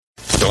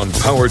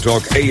Breakfast on Power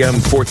Talk AM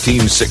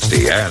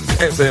 1460 and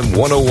FM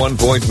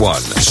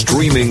 101.1.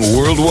 Streaming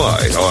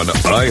worldwide on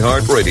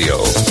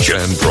iHeartRadio.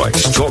 Jan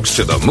Price talks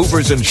to the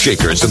movers and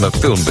shakers in the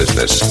film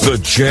business. The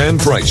Jan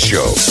Price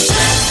Show.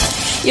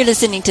 You're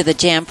listening to The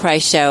Jan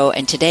Price Show,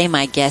 and today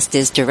my guest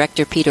is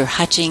director Peter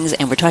Hutchings,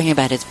 and we're talking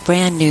about his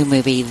brand new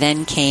movie,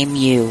 Then Came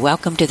You.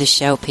 Welcome to the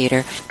show,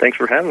 Peter. Thanks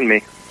for having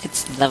me.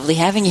 It's lovely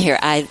having you here.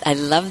 I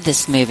love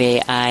this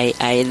movie.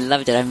 I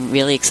loved it. I'm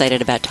really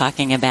excited about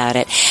talking about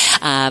it.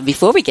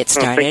 Before we get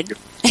started...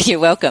 You're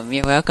welcome.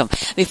 You're welcome.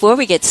 Before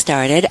we get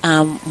started,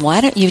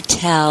 why don't you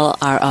tell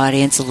our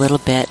audience a little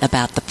bit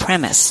about the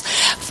premise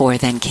for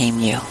Then Came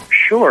You?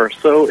 Sure.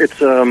 So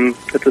it's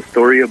a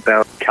story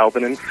about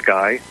Calvin and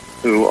Skye,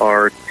 who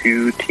are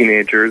two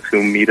teenagers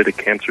who meet at a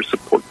cancer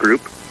support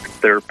group.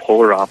 They're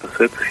polar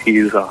opposites.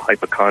 He's a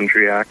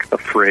hypochondriac,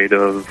 afraid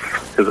of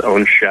his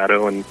own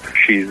shadow, and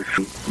she's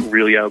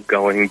really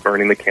outgoing,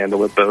 burning the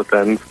candle at both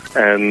ends.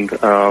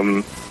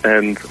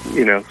 And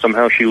you know,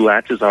 somehow she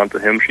latches onto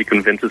him. She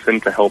convinces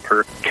him to help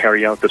her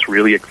carry out this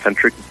really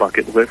eccentric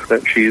bucket list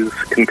that she's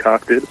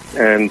concocted.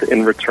 And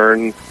in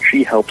return,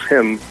 she helps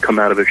him come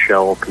out of his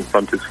shell,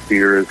 confront his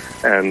fears,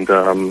 and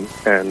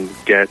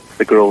get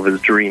the girl of his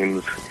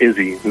dreams,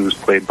 Izzy, who's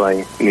played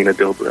by Nina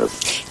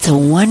Dobrev. It's a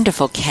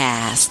wonderful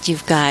cast.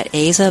 You've got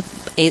Asa,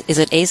 is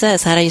it Asa?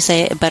 Is that how you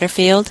say it?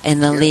 Butterfield in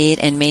the lead,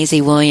 and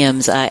Maisie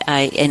Williams.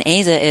 And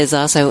Asa is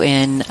also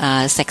in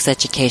Sex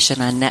Education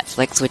on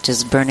Netflix, which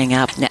is burning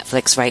up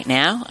Netflix right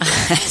now.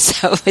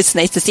 So it's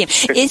nice to see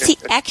him. Is he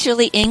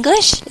actually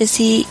English? Is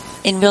he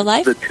in real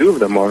life? The two of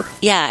them are.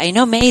 Yeah, I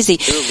know Maisie.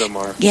 The two of them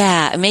are.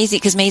 Yeah, Maisie,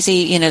 because Maisie,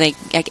 you know,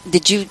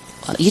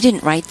 you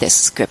didn't write this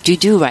script. You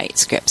do write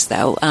scripts,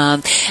 though.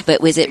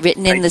 But was it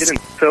written in I didn't.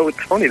 So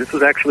it's funny. This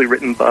was actually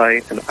written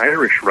by an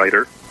Irish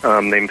writer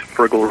named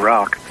Fergal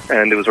Rock,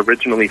 and it was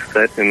originally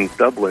set in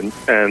Dublin.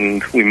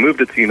 And we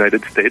moved it to the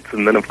United States,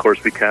 and then, of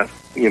course, we cast,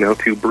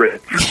 two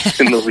Brits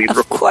in the lead role.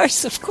 Of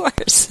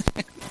course.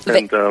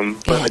 And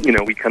but you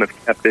know, we kind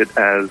of kept it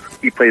as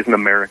he plays an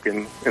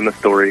American in the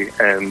story,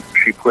 and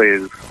she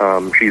plays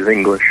she's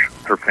English.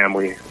 Her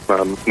family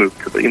moved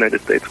to the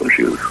United States when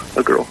she was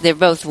a girl. They're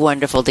both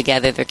wonderful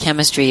together. Their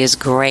chemistry is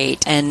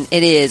great, and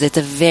it's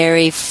a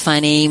very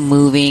funny,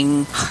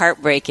 moving,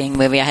 heartbreaking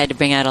movie. I had to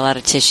bring out a lot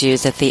of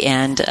tissues at the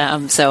end,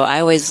 so I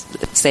always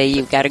say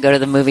you've got to go to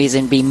the movies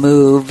and be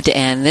moved,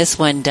 and this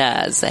one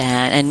does,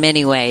 and in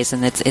many ways,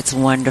 and it's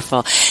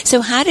wonderful.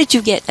 So how did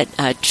you get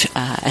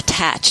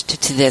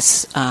attached to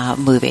this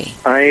movie?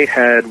 I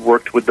had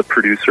worked with the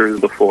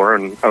producers before,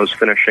 and I was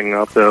finishing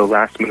up the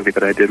last movie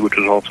that I did, which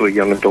was also a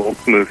young adult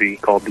movie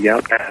called The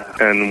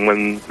Outcast. And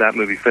when that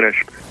movie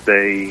finished,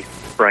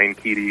 Brian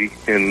Keaty,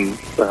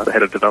 the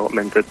head of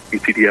development at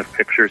BCDF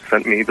Pictures,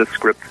 sent me the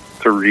script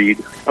to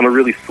read. I'm a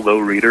really slow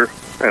reader,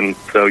 and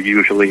so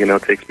usually,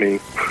 it takes me,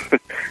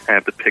 I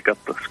have to pick up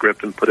the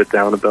script and put it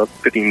down about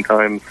 15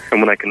 times. And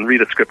when I can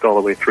read a script all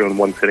the way through in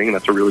one sitting,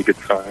 that's a really good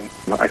sign.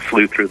 I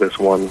flew through this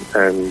one,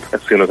 and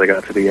as soon as I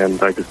got to the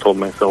end, I just told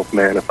myself,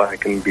 man, if I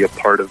can be a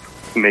part of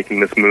making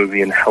this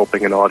movie and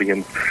helping an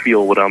audience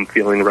feel what I'm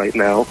feeling right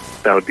now,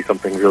 that would be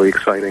something really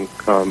exciting.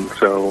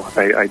 So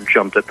I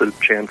jumped at the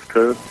chance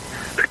to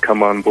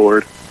come on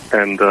board.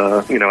 And,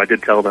 I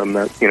did tell them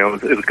that, it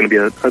was going to be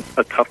a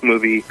tough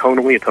movie,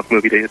 tonally, a tough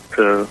movie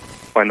to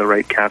find the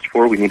right cast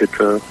for. We needed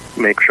to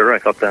make sure. I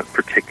thought that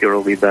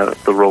particularly that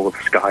the role of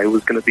Skye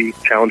was going to be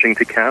challenging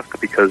to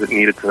cast because it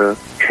needed to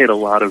hit a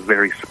lot of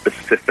very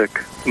specific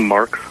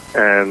marks.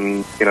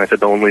 And, I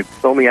said the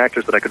only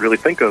actress that I could really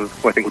think of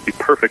who I think would be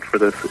perfect for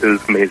this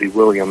is Maisie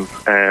Williams.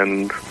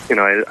 And,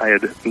 I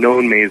had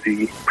known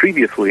Maisie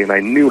previously, and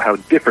I knew how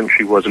different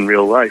she was in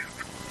real life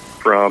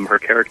from her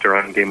character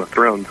on Game of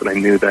Thrones. And I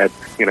knew that,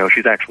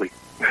 she's actually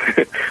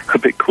a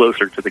bit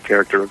closer to the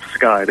character of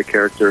Skye, the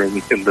character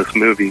in this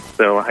movie.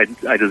 So I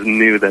just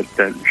knew that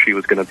she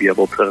was going to be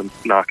able to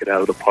knock it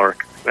out of the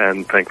park.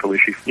 And thankfully,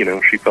 she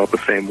felt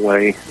the same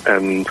way.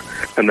 And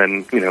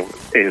then,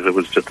 Asa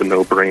was just a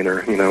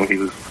no-brainer.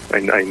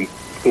 I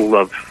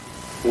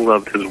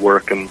loved his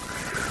work and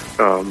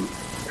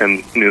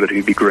knew that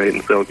he'd be great.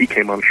 And so he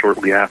came on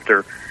shortly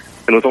after.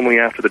 And it was only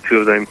after the two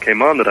of them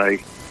came on that I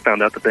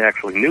found out that they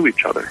actually knew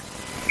each other.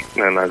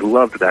 And I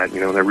loved that. They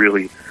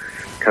really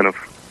kind of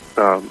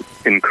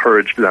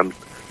encouraged them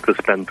to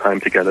spend time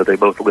together. They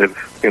both live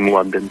in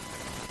London.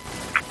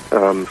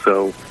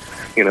 So,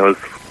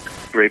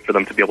 it's great for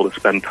them to be able to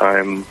spend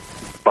time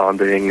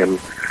bonding and,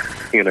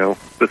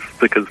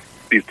 because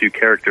these two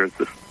characters,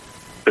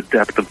 the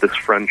depth of this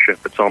friendship,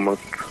 it's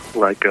almost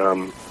like,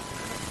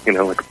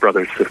 like a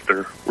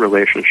brother-sister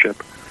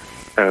relationship.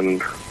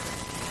 And,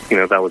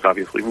 that was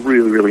obviously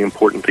really, really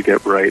important to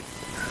get right.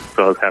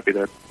 So I was happy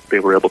that they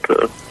were able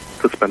to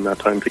spend that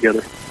time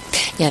together.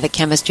 Yeah, the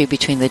chemistry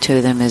between the two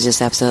of them is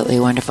just absolutely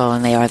wonderful,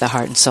 and they are the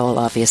heart and soul,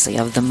 obviously,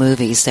 of the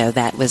movie. So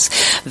that was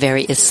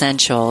very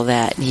essential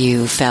that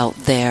you felt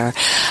their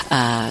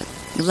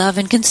love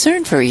and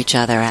concern for each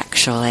other,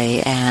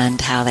 actually, and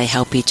how they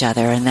help each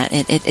other, and that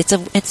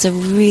it's a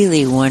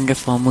really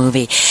wonderful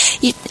movie.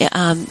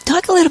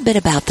 Talk a little bit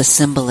about the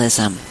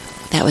symbolism.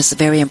 That was a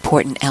very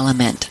important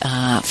element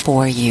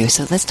for you.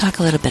 So let's talk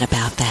a little bit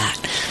about that.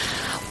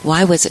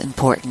 Why was it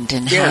important,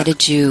 and how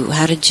did you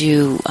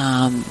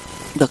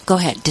look? Go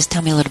ahead. Just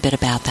tell me a little bit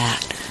about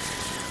that.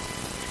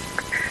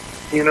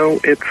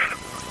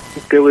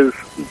 There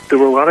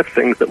were a lot of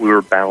things that we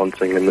were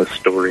balancing in this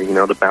story.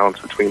 The balance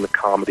between the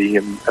comedy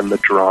and the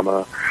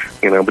drama,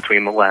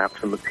 between the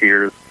laughs and the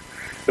tears.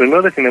 And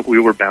another thing that we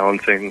were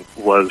balancing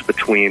was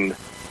between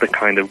the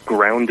kind of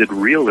grounded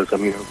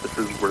realism.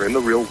 We're in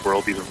the real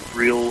world. These are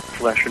real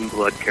flesh and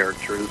blood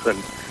characters,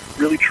 and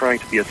really trying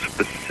to be as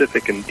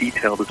specific and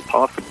detailed as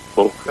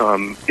possible.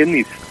 In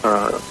these,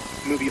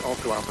 movie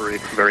also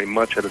operates very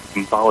much at a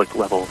symbolic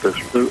level.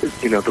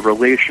 The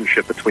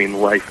relationship between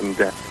life and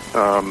death.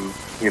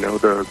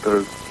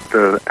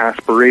 The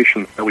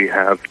aspirations that we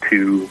have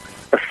to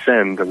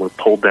ascend, and we're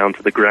pulled down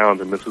to the ground.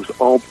 And this is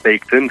all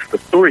baked into the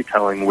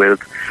storytelling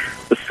with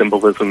the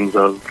symbolisms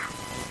of,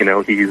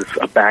 he's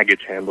a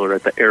baggage handler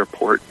at the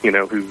airport,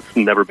 who's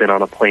never been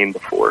on a plane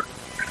before,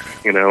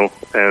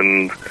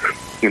 and,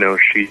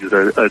 she's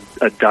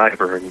a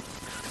diver. And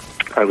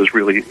I was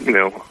really,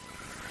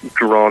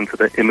 drawn to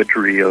the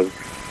imagery of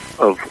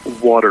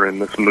water in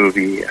this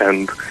movie,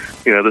 and,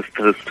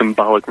 the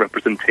symbolic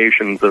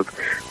representations of,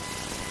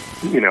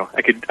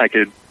 I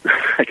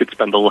could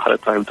spend a lot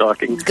of time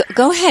talking.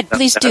 Go ahead,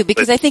 please do,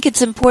 because I think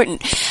it's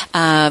important.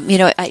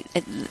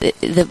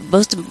 The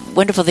most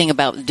wonderful thing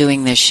about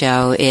doing this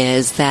show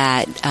is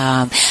that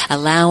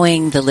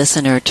allowing the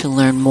listener to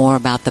learn more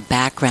about the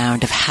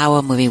background of how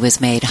a movie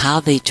was made, how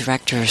the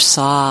director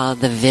saw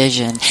the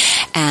vision,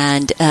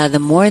 and the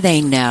more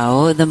they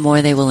know, the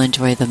more they will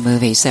enjoy the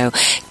movie. So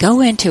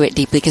go into it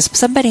deeply, because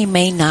somebody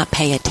may not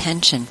pay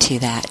attention to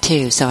that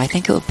too. So I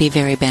think it would be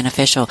very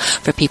beneficial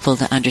for people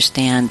to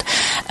understand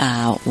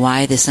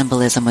why the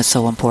symbolism was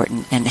so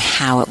important and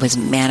how it was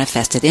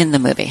manifested in the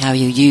movie, how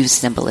you use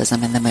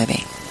symbolism in the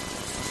movie.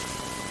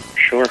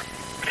 Sure.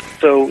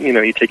 So,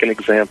 you take an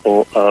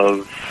example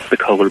of the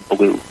color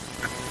blue,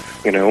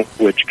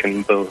 which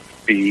can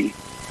both be,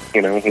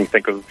 when we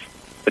think of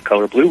the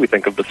color blue, we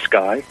think of the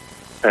sky,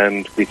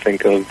 and we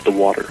think of the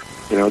water.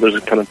 There's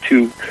kind of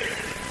two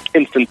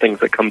instant things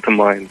that come to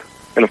mind.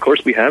 And, of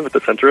course, we have at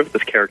the center of it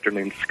this character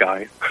named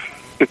Sky.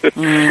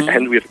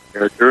 And we have a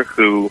character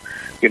who,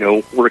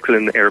 works in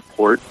an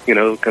airport.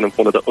 Kind of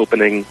one of the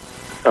opening,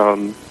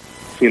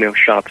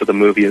 shots of the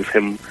movie is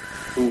him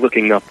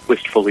looking up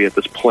wistfully at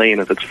this plane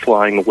as it's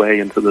flying away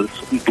into this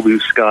blue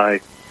sky.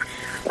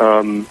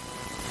 And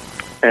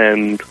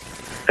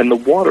the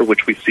water,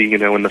 which we see,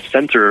 in the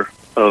center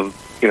of,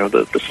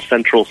 the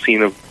central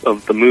scene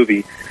of the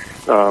movie,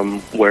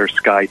 where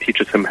Sky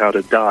teaches him how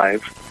to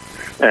dive.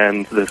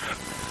 And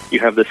you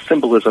have this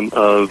symbolism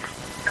of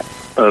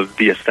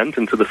the ascent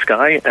into the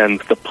sky and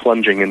the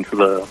plunging into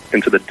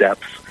the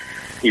depths.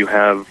 You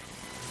have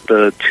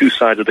the two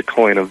sides of the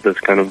coin of this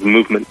kind of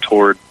movement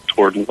toward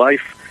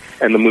life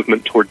and the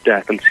movement toward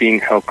death, and seeing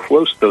how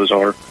close those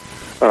are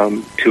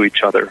to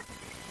each other.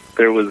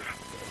 There's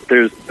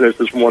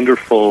this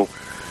wonderful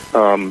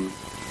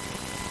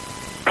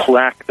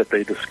plaque that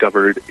they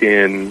discovered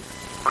in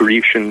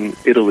Grecian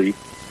Italy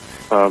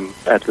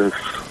at this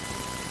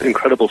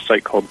incredible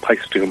site called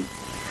Paestum,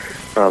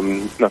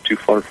 not too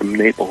far from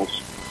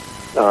Naples.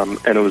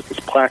 And it was this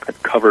plaque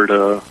that covered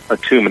a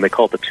tomb, and they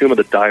call it the Tomb of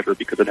the Diver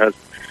because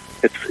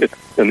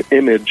it's an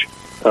image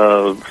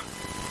of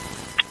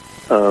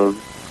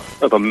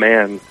a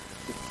man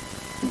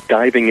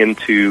diving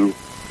into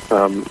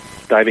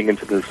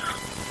this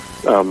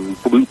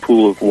blue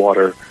pool of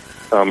water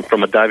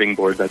from a diving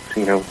board that's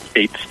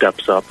 8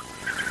 steps up,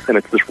 and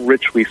it's this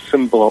richly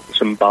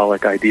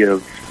symbolic idea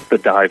of the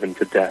dive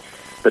into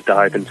death, the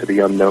dive into the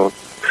unknown.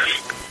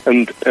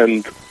 And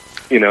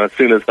as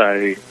soon as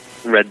I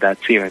read that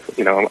scene, I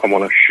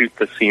want to shoot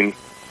the scene,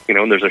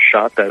 and there's a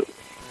shot that,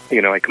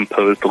 I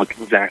composed to look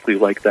exactly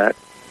like that.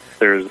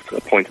 There's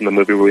a point in the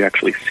movie where we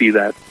actually see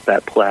that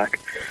plaque.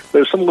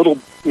 There's some little,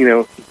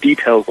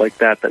 details like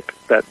that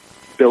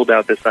build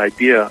out this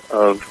idea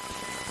of,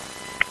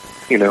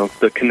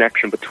 the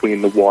connection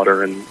between the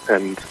water and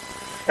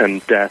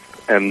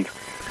death, and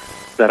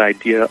that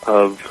idea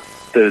of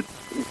the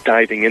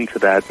diving into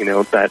that,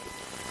 that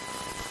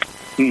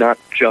not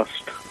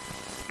just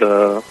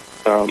the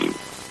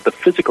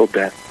physical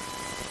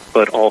death,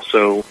 but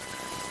also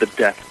the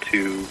death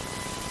to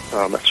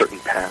a certain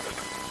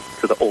past,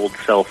 to the old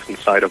self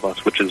inside of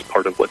us, which is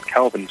part of what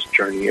Calvin's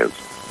journey is.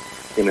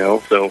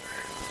 So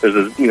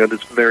there's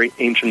this very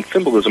ancient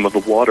symbolism of the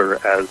water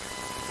as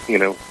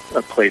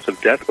a place of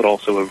death, but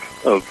also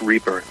of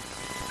rebirth.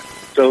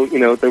 So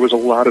there was a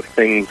lot of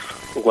things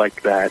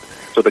like that.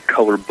 So the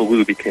color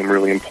blue became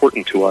really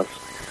important to us,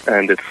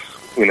 and it's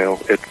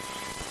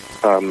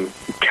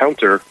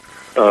counter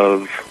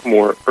of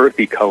more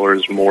earthy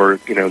colors, more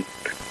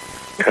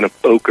kind of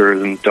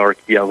ochres and dark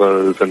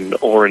yellows and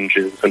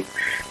oranges. And,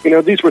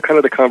 these were kind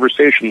of the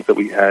conversations that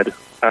we had,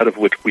 out of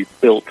which we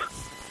built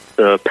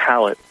the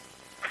palette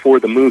for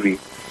the movie.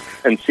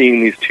 And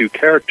seeing these two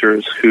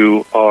characters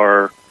who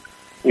are,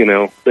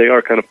 they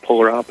are kind of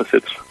polar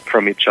opposites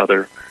from each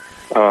other,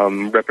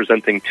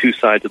 representing two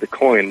sides of the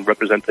coin,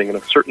 representing in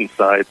a certain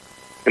side,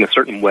 in a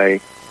certain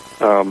way,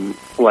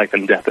 life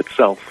and death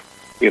itself,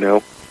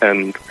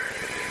 and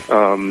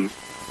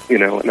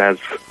as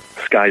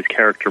Sky's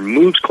character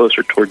moves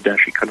closer toward death,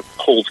 she kind of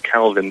pulls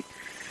Calvin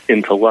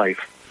into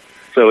life.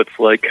 So it's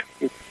like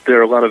there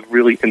are a lot of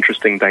really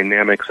interesting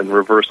dynamics and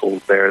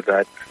reversals there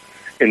that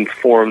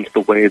informed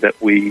the way that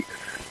we,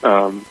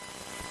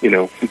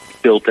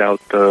 built out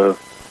the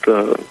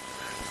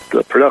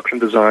production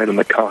design and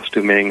the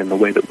costuming and the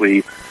way that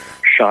we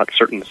shot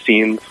certain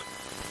scenes.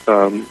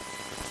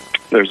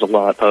 There's a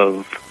lot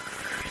of,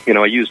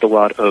 I used a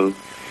lot of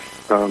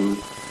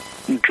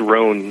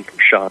drone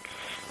shots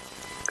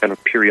kind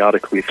of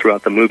periodically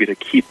throughout the movie to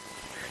keep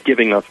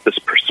giving us this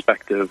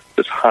perspective,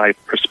 this high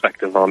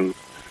perspective on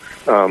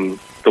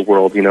the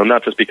world,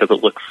 not just because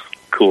it looks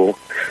cool,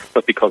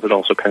 but because it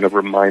also kind of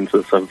reminds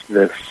us of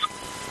this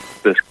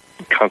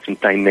constant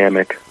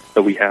dynamic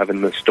that we have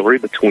in this story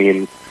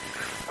between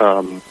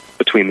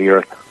the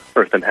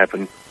earth and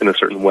heaven in a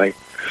certain way,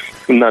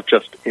 and not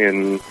just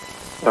in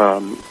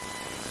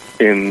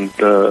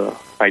the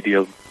idea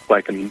of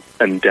life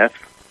and death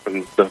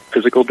and the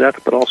physical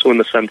death, but also in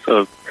the sense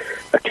of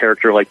a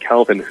character like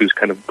Calvin who's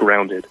kind of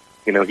grounded.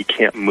 He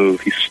can't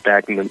move, he's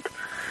stagnant,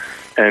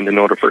 and in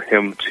order for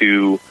him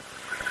to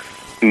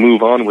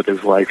move on with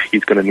his life,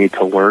 he's going to need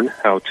to learn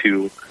how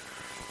to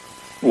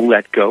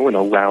let go and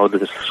allow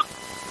this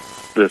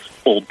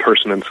old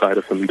person inside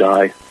of him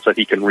die so that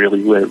he can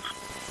really live.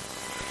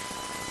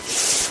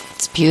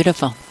 It's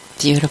beautiful.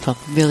 Beautiful,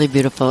 really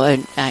beautiful.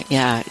 And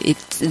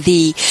it's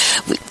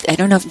I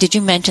don't know, did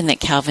you mention that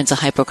Calvin's a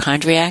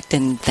hypochondriac,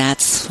 and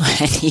that's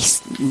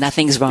when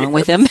nothing's wrong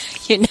with him,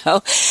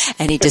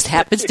 and he just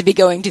happens to be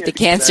going to the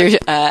cancer,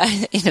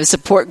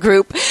 support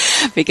group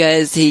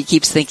because he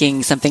keeps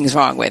thinking something's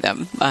wrong with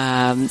him.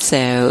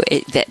 So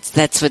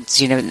that's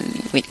what's,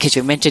 because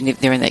you mentioned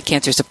they're in the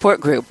cancer support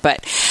group,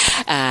 but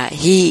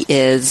he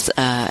is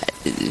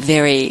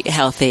very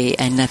healthy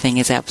and nothing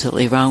is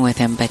absolutely wrong with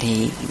him, but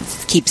he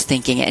keeps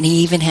thinking, and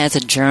he even has a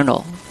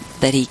journal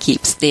that he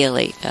keeps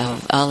daily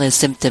of all his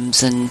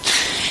symptoms, and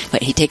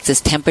he takes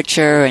his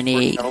temperature, and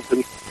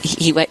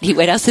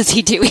what else does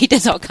he do? He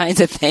does all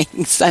kinds of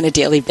things on a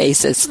daily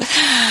basis. His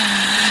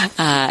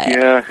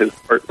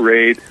heart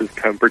rate, his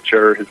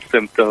temperature, his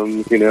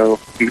symptoms.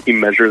 He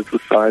measures the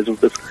size of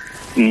this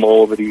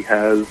mole that he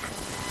has.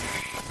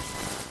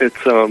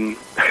 It's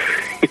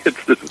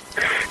it's this,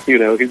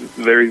 he's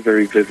very,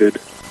 very vivid,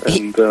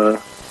 and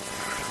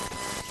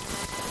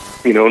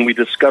and we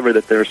discover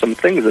that there are some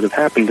things that have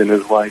happened in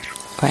his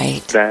life,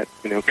 right, that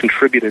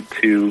contributed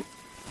to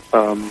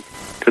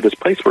this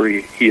place where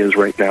he is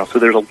right now. So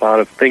there's a lot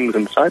of things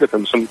inside of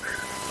him, some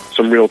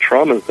real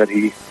traumas that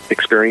he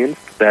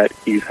experienced that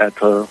he's had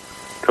to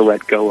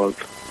let go of.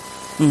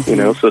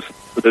 Mm-hmm. So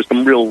there's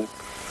some real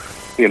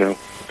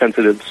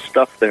sensitive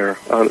stuff there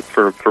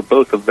for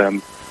both of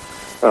them.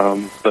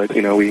 But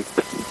we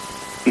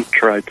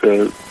try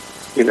to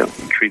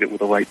treat it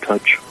with a light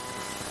touch.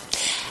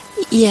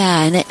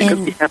 Yeah,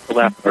 and we have to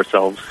laugh at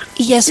ourselves.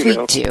 Yes, we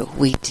do.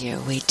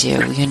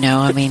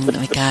 I mean,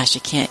 my gosh,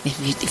 you can't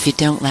if you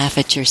don't laugh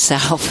at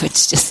yourself.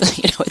 It's just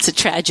it's a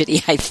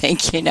tragedy. I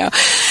think and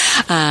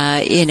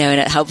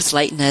it helps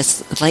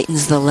lightens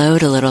the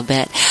load a little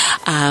bit.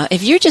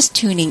 If you're just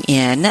tuning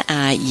in,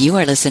 you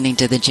are listening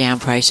to the Jan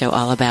Price Show,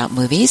 all about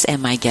movies,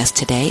 and my guest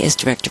today is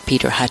director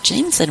Peter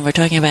Hutchings, and we're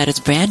talking about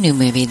his brand new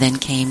movie, Then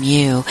Came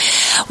You.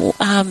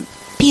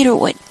 Peter,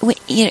 what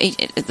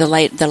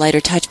the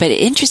lighter touch, but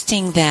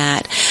interesting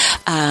that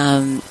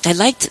I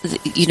liked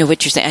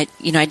what you're saying.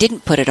 I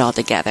didn't put it all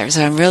together,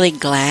 so I'm really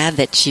glad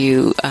that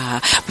you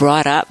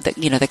brought up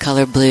the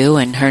color blue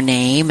and her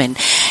name and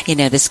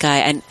the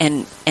sky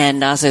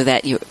and also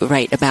that you're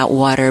right about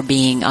water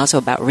being also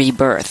about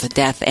rebirth,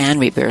 death and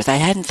rebirth. I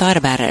hadn't thought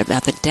about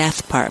the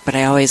death part, but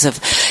I always have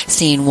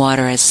seen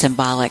water as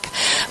symbolic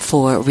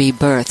for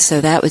rebirth. So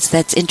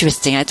that's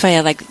interesting. That's why I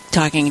like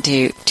talking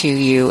to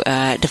you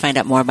to find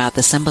out more about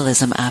the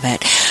symbolism of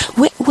it.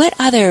 What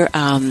other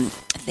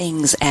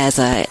things as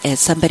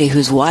somebody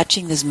who's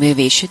watching this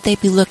movie should they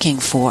be looking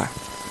for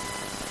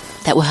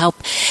that will help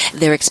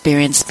their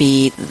experience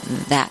be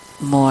that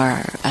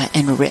more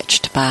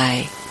enriched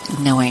by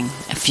knowing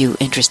a few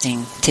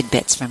interesting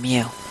tidbits from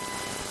you?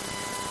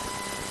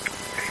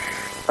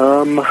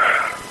 I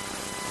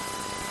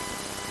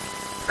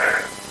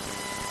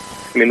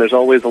mean, there's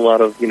always a lot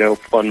of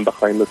fun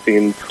behind the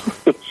scenes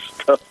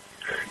stuff,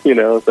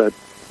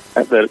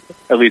 that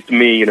at least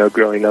me,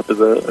 growing up as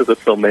a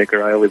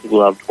filmmaker, I always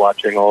loved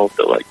watching all of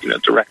the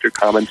director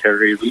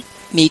commentaries. And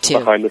me too.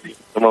 Behind the scenes,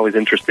 I'm always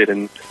interested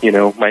in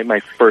one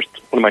of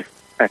my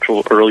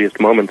actual earliest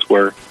moments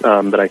where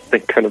that I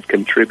think kind of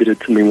contributed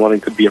to me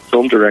wanting to be a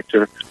film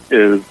director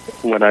is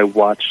when I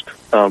watched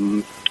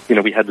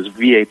we had this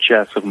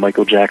VHS of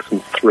Michael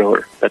Jackson's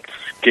Thriller that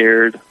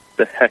scared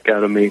the heck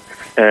out of me,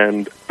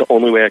 and the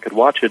only way I could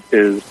watch it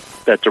is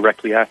that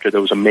directly after there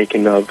was a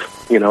making of.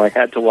 I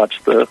had to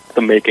watch the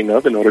making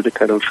of in order to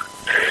kind of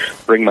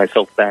bring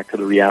myself back to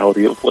the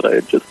reality of what I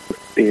had just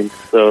seen.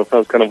 So that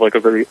was kind of like a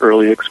very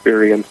early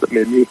experience that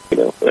made me,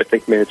 I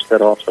think may have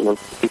set off some of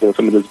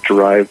this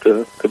drive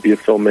to be a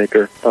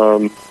filmmaker.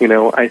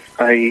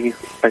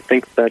 I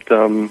think that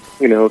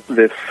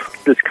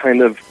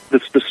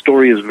this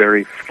story is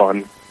very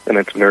fun, and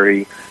it's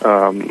very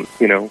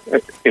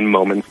in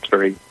moments it's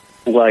very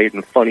light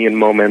and funny in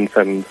moments,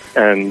 and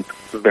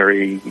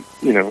very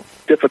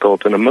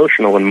difficult and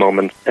emotional in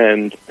moments,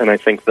 and I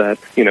think that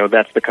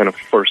that's the kind of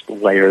first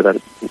layer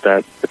that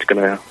it's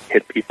going to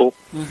hit people.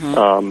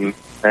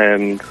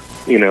 And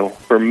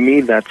for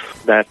me that's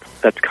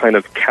kind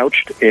of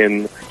couched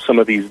in some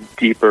of these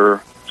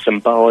deeper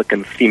symbolic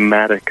and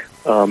thematic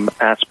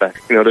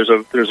aspects.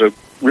 There's a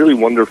really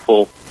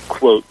wonderful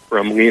quote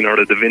from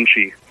Leonardo da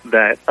Vinci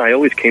that I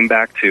always came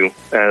back to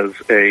as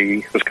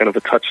kind of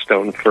a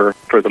touchstone for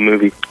the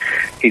movie.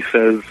 He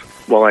says,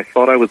 "While I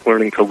thought I was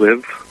learning to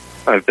live,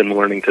 I've been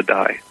learning to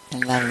die." I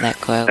love that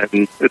quote.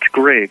 And it's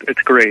great,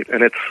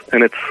 and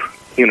it's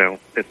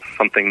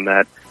something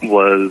that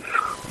was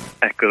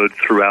echoed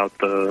throughout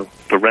the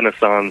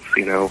Renaissance,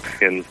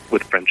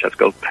 with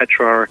Francesco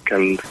Petrarch,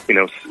 and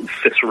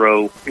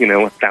Cicero,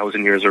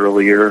 1,000 years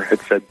earlier had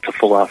said to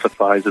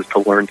philosophize is to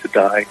learn to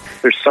die.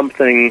 There's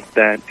something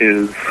that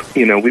is,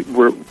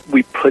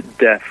 we put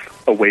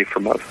death away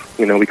from us.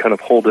 We kind of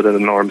hold it at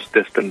an arm's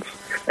distance,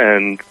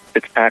 and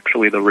it's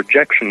actually the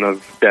rejection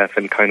of death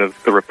and kind of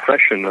the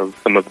repression of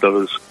some of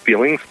those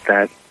feelings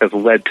that has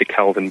led to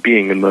Calvin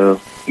being in the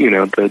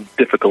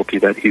difficulty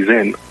that he's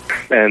in.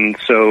 And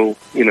so,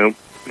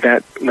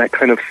 that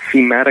kind of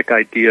thematic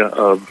idea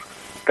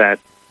of that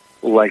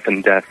life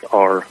and death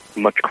are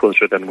much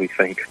closer than we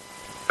think.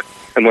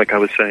 And like I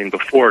was saying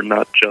before,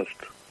 not just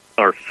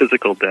our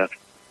physical death,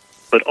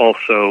 but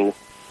also,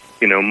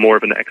 more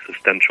of an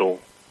existential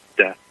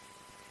death.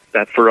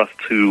 That for us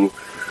to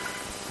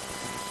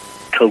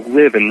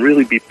live and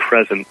really be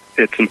present,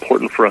 it's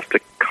important for us to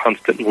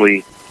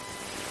constantly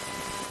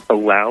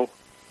allow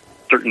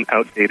certain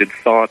outdated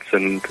thoughts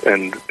and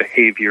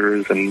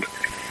behaviors and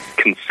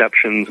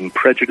conceptions and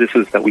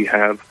prejudices that we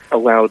have,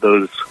 allow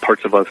those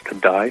parts of us to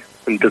die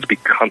and just be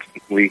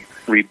constantly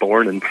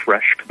reborn and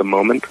fresh to the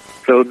moment.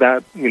 So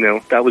that,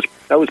 that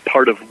was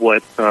part of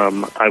what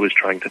I was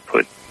trying to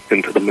put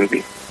into the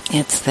movie.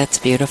 That's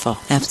beautiful.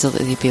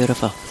 Absolutely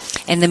beautiful.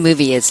 And the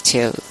movie is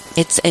too.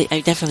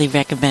 I definitely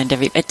recommend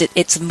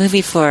it's a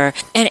movie for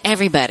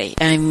everybody.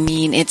 I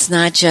mean, it's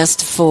not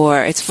just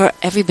it's for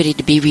everybody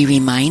to be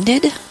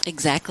reminded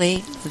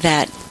exactly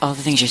that all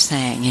the things you're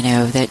saying,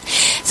 that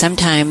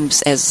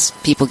sometimes as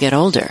people get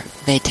older,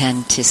 they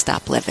tend to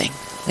stop living.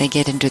 They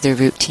get into their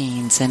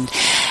routines and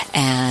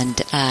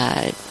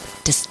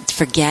just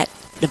forget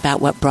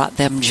about what brought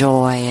them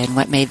joy and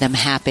what made them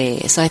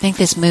happy. So I think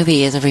this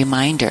movie is a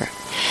reminder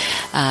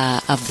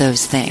of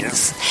those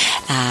things.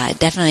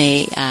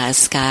 Definitely,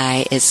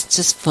 Sky is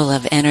just full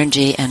of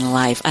energy and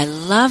life. I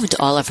loved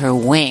all of her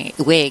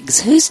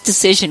wigs. Whose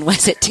decision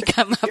was it to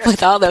come up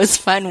with all those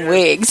fun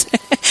wigs?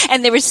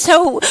 And they were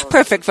so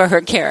perfect for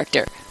her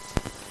character.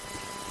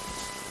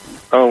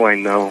 Oh, I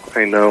know.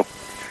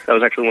 That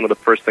was actually one of the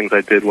first things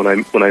I did when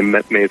I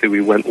met Maisie.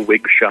 We went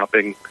wig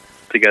shopping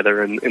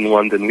together in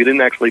London. We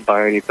didn't actually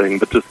buy anything,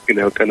 but just,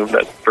 kind of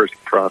that first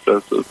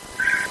process of,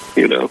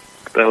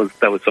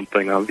 that was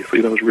something,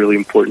 obviously, that was really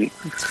important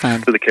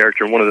to the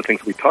character. And one of the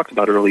things we talked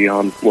about early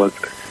on was,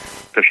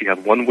 does she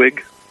have one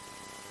wig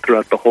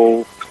throughout the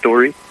whole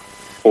story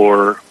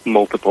or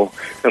multiple?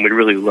 And we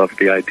really loved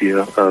the idea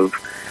of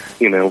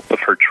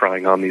her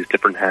trying on these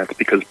different hats,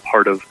 because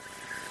part of,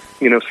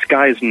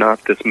 Sky is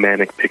not this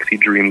manic pixie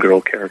dream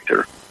girl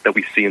character that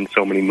we see in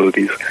so many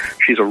movies.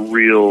 She's a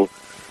real,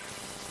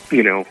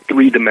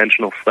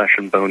 three-dimensional flesh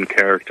and bone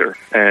character.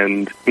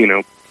 And,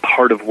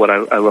 part of what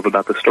I love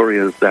about the story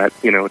is that,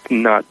 it's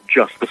not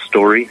just the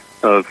story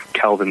of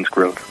Calvin's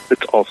growth.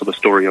 It's also the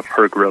story of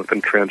her growth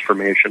and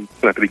transformation.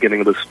 And at the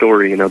beginning of the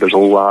story, there's a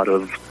lot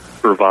of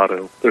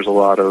bravado. There's a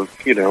lot of,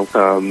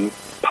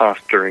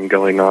 posturing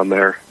going on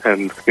there.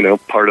 And,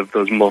 part of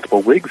those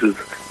multiple wigs is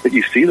that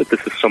you see that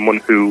this is someone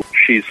who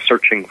she's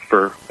searching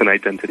for an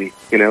identity.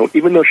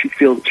 Even though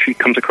she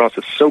comes across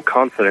as so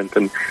confident,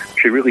 and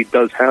she really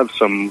does have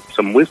some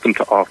wisdom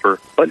to offer,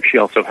 but she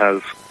also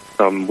has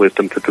some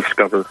wisdom to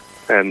discover.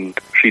 And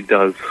she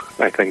does,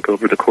 I think,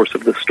 over the course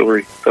of this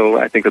story. So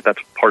I think that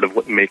that's part of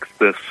what makes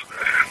this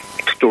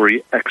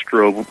story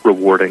extra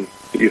rewarding.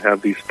 You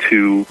have these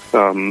two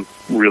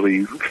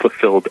really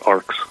fulfilled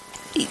arcs.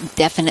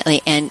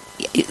 Definitely, and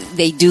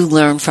they do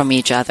learn from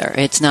each other.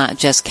 It's not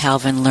just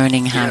Calvin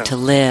learning how to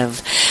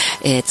live.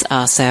 It's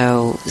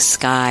also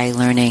Sky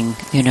learning,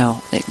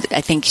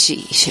 I think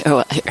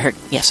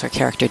her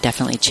character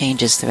definitely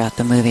changes throughout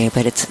the movie,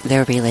 but it's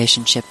their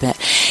relationship that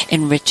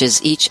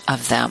enriches each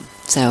of them.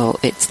 So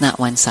it's not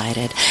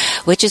one-sided,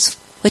 which is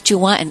what you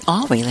want in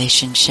all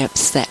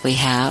relationships that we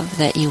have,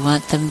 that you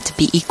want them to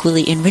be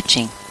equally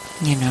enriching,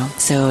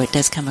 so it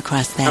does come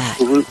across that.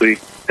 Absolutely.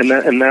 And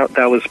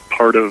that was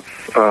part of,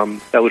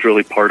 that was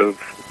really part of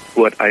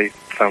what I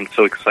found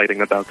so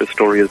exciting about this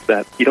story, is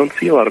that you don't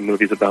see a lot of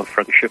movies about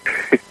friendship.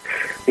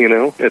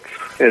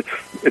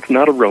 It's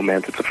not a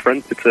romance,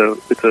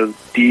 it's a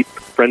deep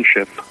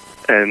friendship,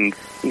 and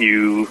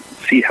you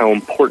see how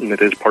important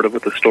it is. Part of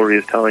what the story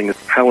is telling is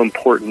how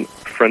important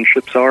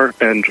friendships are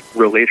and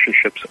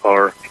relationships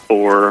are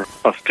for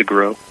us to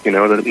grow.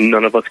 That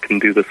none of us can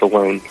do this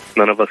alone.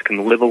 None of us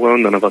can live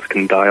alone. None of us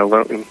can die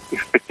alone.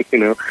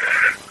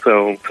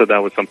 So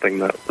that was something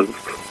that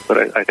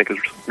I think is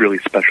really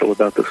special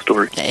about this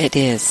story. It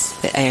is.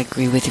 I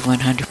agree with you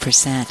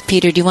 100%.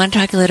 Peter, do you want to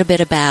talk a little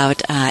bit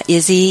about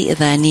Izzy,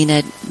 the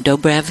Nina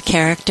Dobrev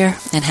character,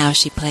 and how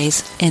she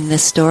plays in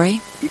this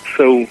story?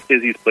 So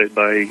Izzy's played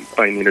by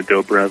Nina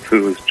Dobrev,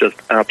 who is just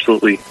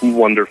absolutely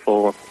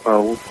wonderful,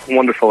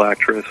 wonderful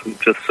actress, and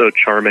just so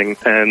charming.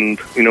 And,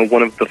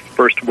 one of the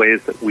first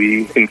ways that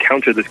we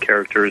encounter this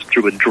character is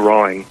through a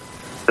drawing,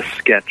 a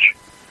sketch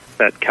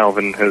that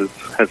Calvin has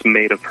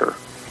made of her.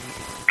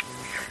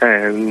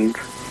 And,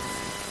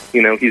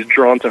 he's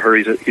drawn to her,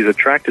 he's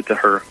attracted to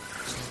her,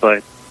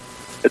 but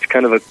it's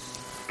kind of a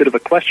bit of a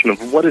question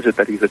of what is it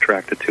that he's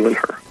attracted to in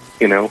her,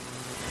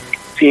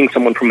 Seeing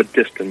someone from a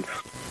distance,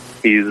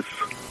 when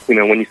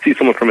you see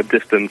someone from a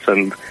distance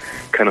and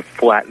kind of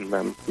flatten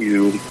them,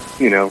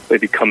 they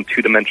become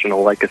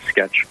two-dimensional like a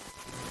sketch.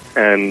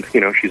 And,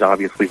 she's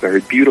obviously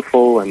very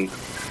beautiful, and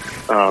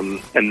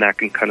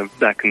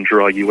that can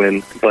draw you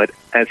in. But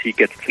as he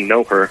gets to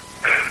know her,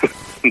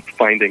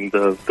 finding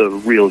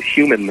the real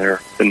human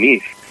there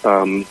beneath,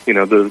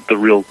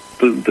 the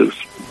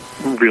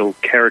real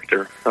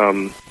character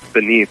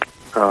beneath,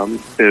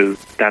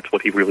 that's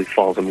what he really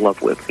falls in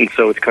love with. And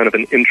so it's kind of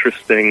an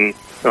interesting,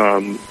 it's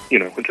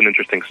an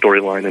interesting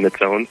storyline in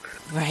its own.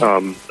 Right.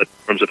 But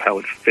in terms of how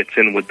it fits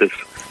in with this,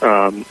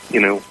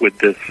 with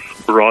this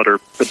broader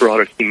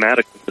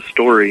thematic of the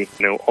story,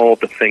 all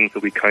the things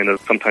that we kind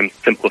of sometimes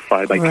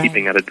simplify by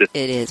keeping at a distance.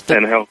 It is.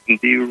 And how it can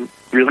be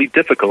really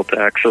difficult to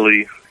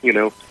actually,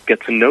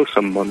 get to know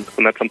someone.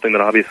 And that's something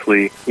that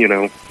obviously,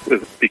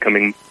 is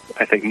becoming,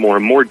 I think, more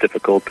and more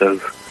difficult as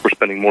we're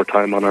spending more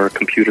time on our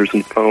computers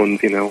and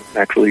phones,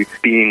 actually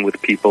being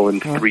with people in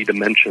 3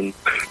 dimensions.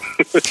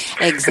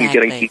 Exactly. And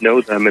getting to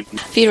know them and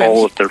Peter,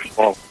 all of their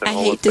faults. And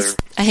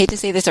I hate to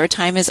say this, our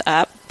time is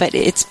up, but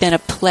it's been a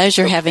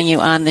pleasure having you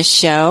on the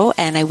show,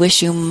 and I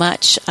wish you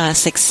much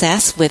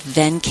success with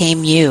Then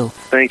Came You.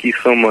 Thank you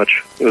so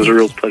much. It was a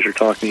real pleasure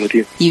talking with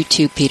you. You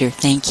too, Peter.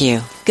 Thank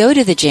you. Go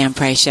to the Jan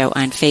Price Show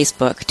on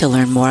Facebook to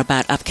learn more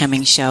about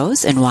upcoming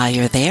shows, and while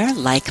you're there,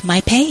 like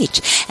my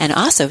page. And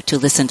also to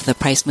listen to the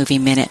Price Movie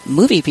Minute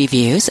movie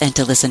reviews and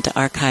to listen to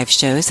archive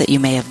shows that you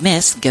may have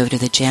missed, go to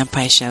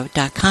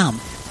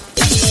thejanpriceshow.com.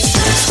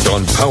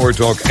 On Power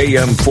Talk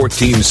AM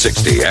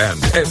 1460 and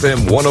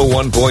FM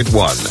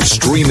 101.1,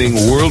 streaming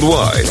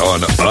worldwide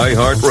on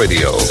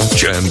iHeartRadio.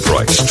 Jan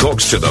Price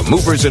talks to the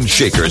movers and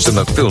shakers in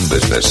the film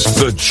business.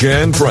 The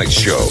Jan Price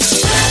Show.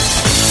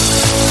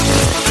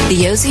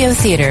 The Ozio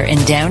Theater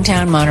in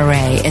downtown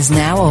Monterey is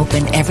now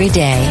open every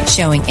day,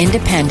 showing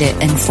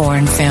independent and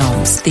foreign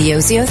films. The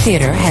Ozio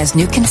Theater has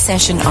new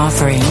concession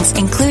offerings,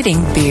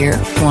 including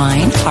beer,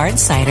 wine, hard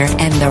cider,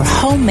 and their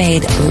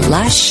homemade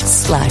Lush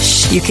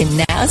Slush. You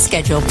can now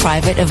schedule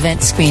private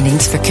event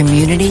screenings for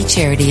community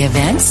charity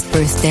events,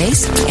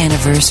 birthdays,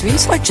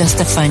 anniversaries, or just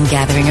a fun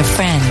gathering of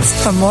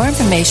friends. For more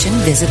information,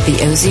 visit the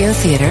Ozio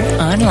Theater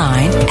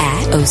online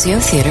at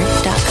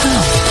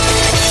oziotheater.com.